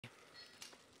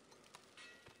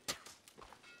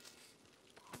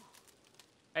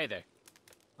Hey there.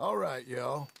 All right,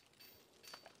 y'all.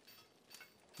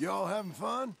 Y'all having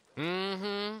fun?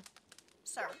 Mm-hmm.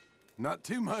 Sir. Not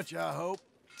too much, I hope.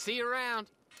 See you around.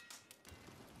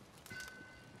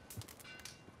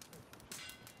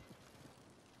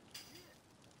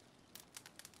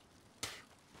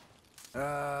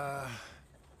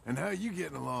 And how you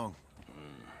getting along?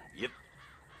 Yep.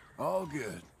 All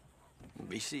good. We'll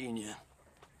be seeing you.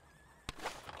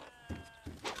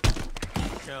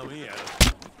 Come here.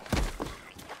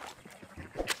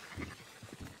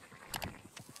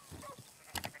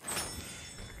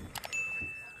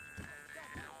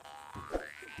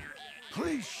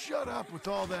 Please shut up with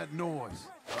all that noise,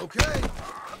 okay?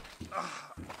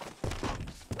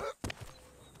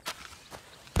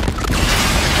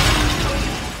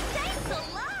 Thanks a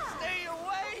lot! Stay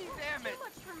away, damn it! Too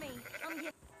much for me. I'm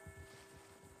getting...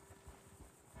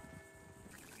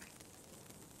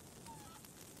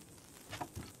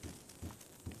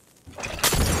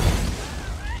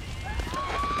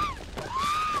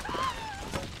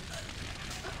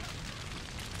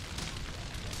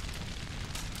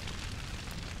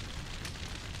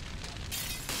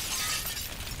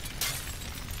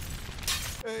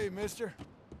 Hey, mister.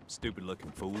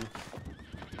 Stupid-looking fool.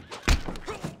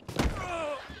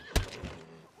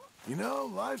 You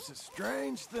know, life's a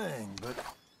strange thing, but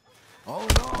all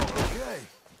in all, okay.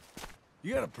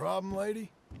 You got a problem,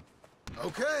 lady?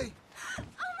 Okay.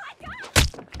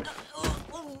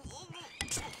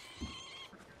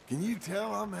 Can you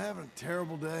tell I'm having a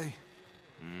terrible day?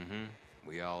 Mm-hmm.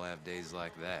 We all have days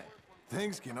like that.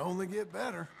 Things can only get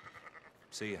better.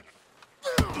 See ya.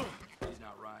 He's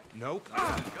not right. Nope.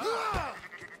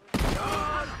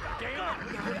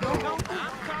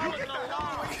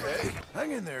 Okay.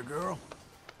 Hang in there, girl.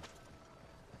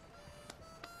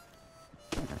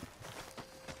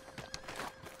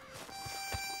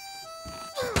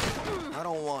 I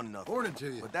don't want nothing. Ordered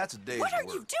to you. But that's a day's What are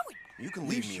work. you doing? You can You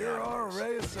leave me sure out are a of this.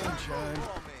 ray of sunshine.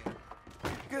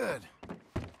 Good.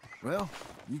 Well,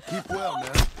 you keep well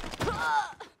now.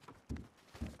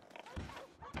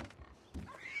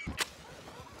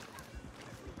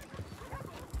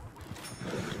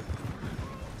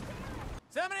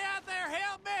 Somebody out there,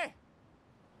 help me!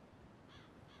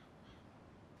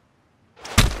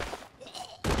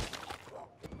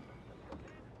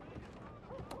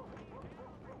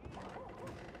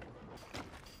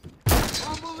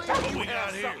 What we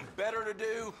got here? Something better to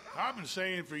do? I've been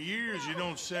saying for years you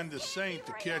don't send a saint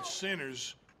to catch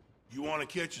sinners. You want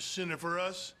to catch a sinner for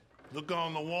us? Look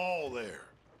on the wall there.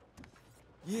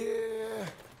 Yeah,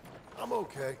 I'm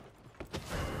okay.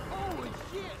 Holy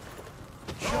shit!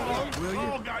 Shut up, will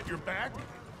All you? got your back.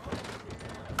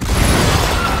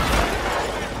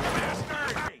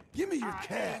 Give me your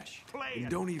cash. And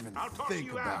don't even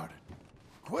think about it.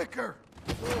 Quicker!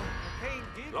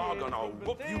 Doggone, I'll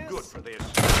whoop you good for this.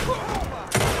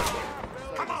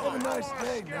 Have a nice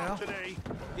day now. Today.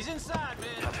 He's inside, man.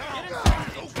 Get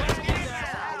inside. Get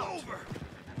inside. All over.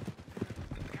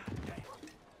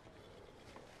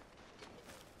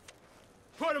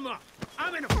 Put him up.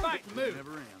 I'm in a fighting mood.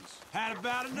 Never ends. Had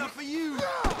about enough of you.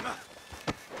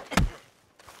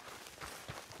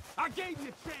 I gave you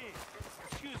a chance.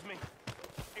 Excuse me.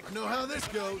 I know how this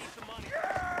goes.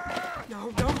 No,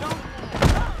 no, no.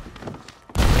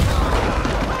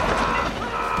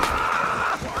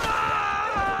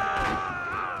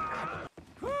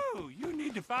 Whew, you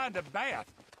need to find a bath.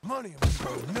 Money on the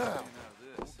road now.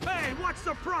 Hey, what's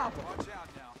the problem? Watch out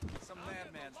now. Some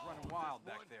landman's running wild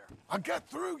back there. I got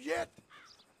through yet?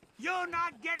 You're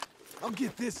not getting... I'll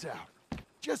get this out,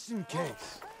 just in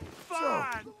case.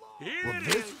 Fine. Here Will it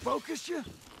this is. focus you?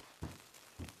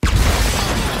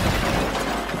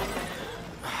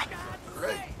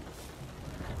 Great.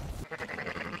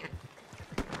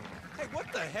 Hey,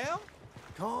 what the hell?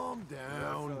 Calm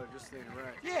down.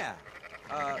 Yeah,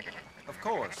 of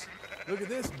course. Look at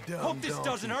this dumb Hope this donkey.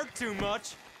 doesn't hurt too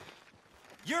much.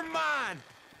 You're mine.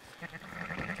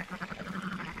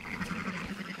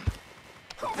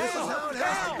 This is how it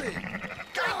has to be.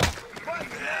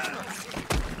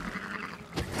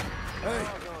 Hey,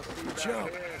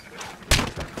 jump.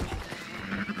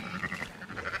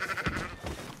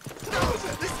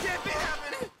 This can't be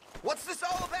happening. What's this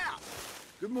all about?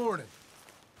 Good morning.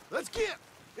 Let's get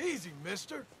easy,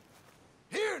 mister.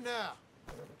 Here now.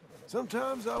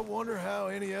 Sometimes I wonder how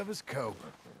any of us cope.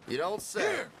 You don't say.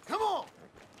 Here, come on.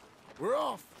 We're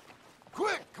off.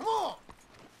 Quick, come on.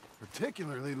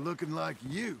 Particularly looking like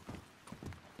you.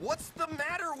 What's the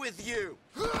matter with you?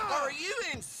 Are you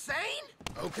insane?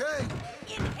 Okay.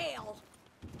 Inhale.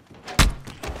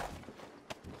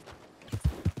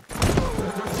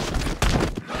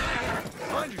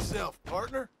 Find yourself yourself,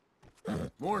 partner.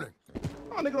 Morning.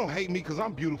 Oh, nigga, don't hate me because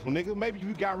I'm beautiful, nigga. Maybe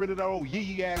you got rid of that old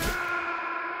yee ass.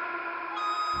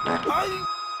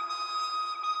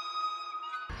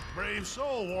 Brave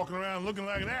soul walking around looking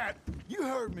like that. You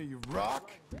heard me, you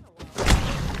rock.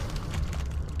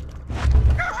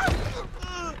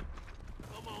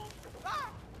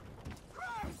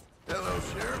 Hello,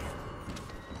 Sheriff.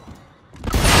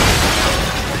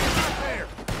 There.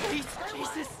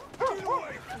 Jesus! Get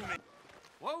away from me!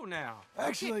 Whoa, now.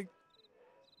 Actually,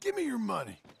 give me your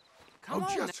money. Come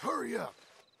on. Just hurry up.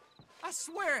 I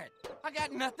swear it. I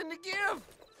got nothing to give.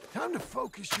 Time to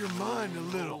focus your mind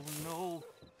a little. Oh,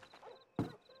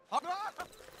 no.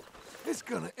 It's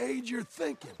gonna aid your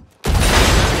thinking.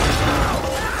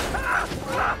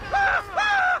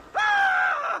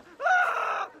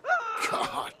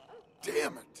 God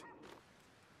damn it.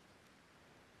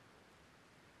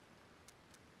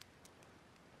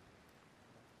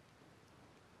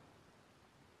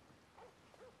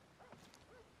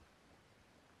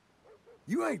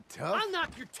 You ain't tough. I'll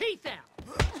knock your teeth out.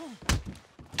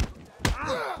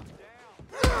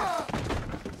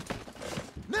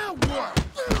 Now what?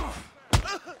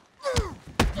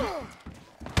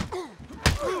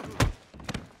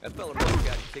 That fella must have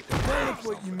got kicked out. That's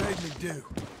what you made me do.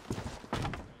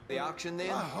 The auction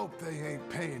then? I hope they ain't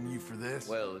paying you for this.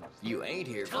 Well, you ain't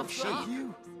here for Tough sheep. luck.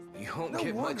 You? You won't No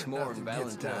get wonder much more nothing than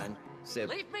gets done. Valentine, except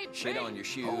Leave me shit be. on your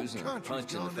shoes Whole and a country's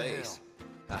punch in the gone to face.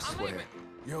 I swear, leaving.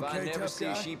 You if okay, I never tough see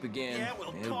guy? sheep again, Yeah,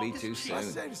 well, it'll talk be is too cheap. I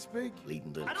soon. say to speak.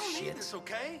 Bleeding I little don't need shits. this,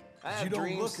 okay? I You have don't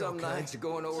dreams look some okay. nights of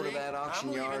going over to See? that auction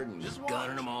I'm yard leaving. and Just gunning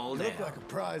watch. them all You down. look like a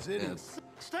prize idiot.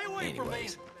 Stay away from me.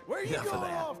 Anyways, Where are you enough of going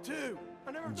that. off to?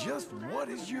 I never And thought just it was what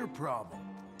that. is your problem?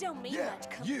 Don't mean Yeah, much,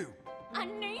 Coop. you. I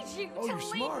need you Oh, to you're leave.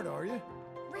 smart, are you?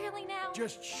 Really now?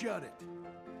 Just shut it.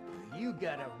 You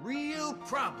got a real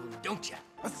problem, don't you?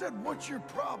 I said, what's your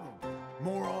problem,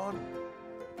 moron?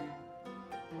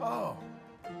 Oh.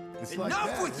 It's like Enough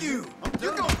that, with is you! it?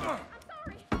 You're going. I'm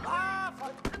sorry. I'm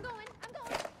going.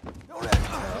 Don't act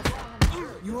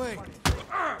tough. You ain't.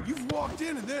 You've walked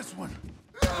into this one.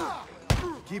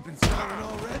 Keeping silent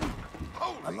already?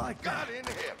 I like that. in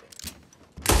heaven.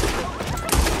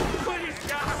 Quit his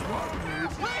job. Smart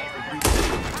move.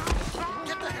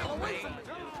 Get the hell away from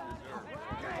me.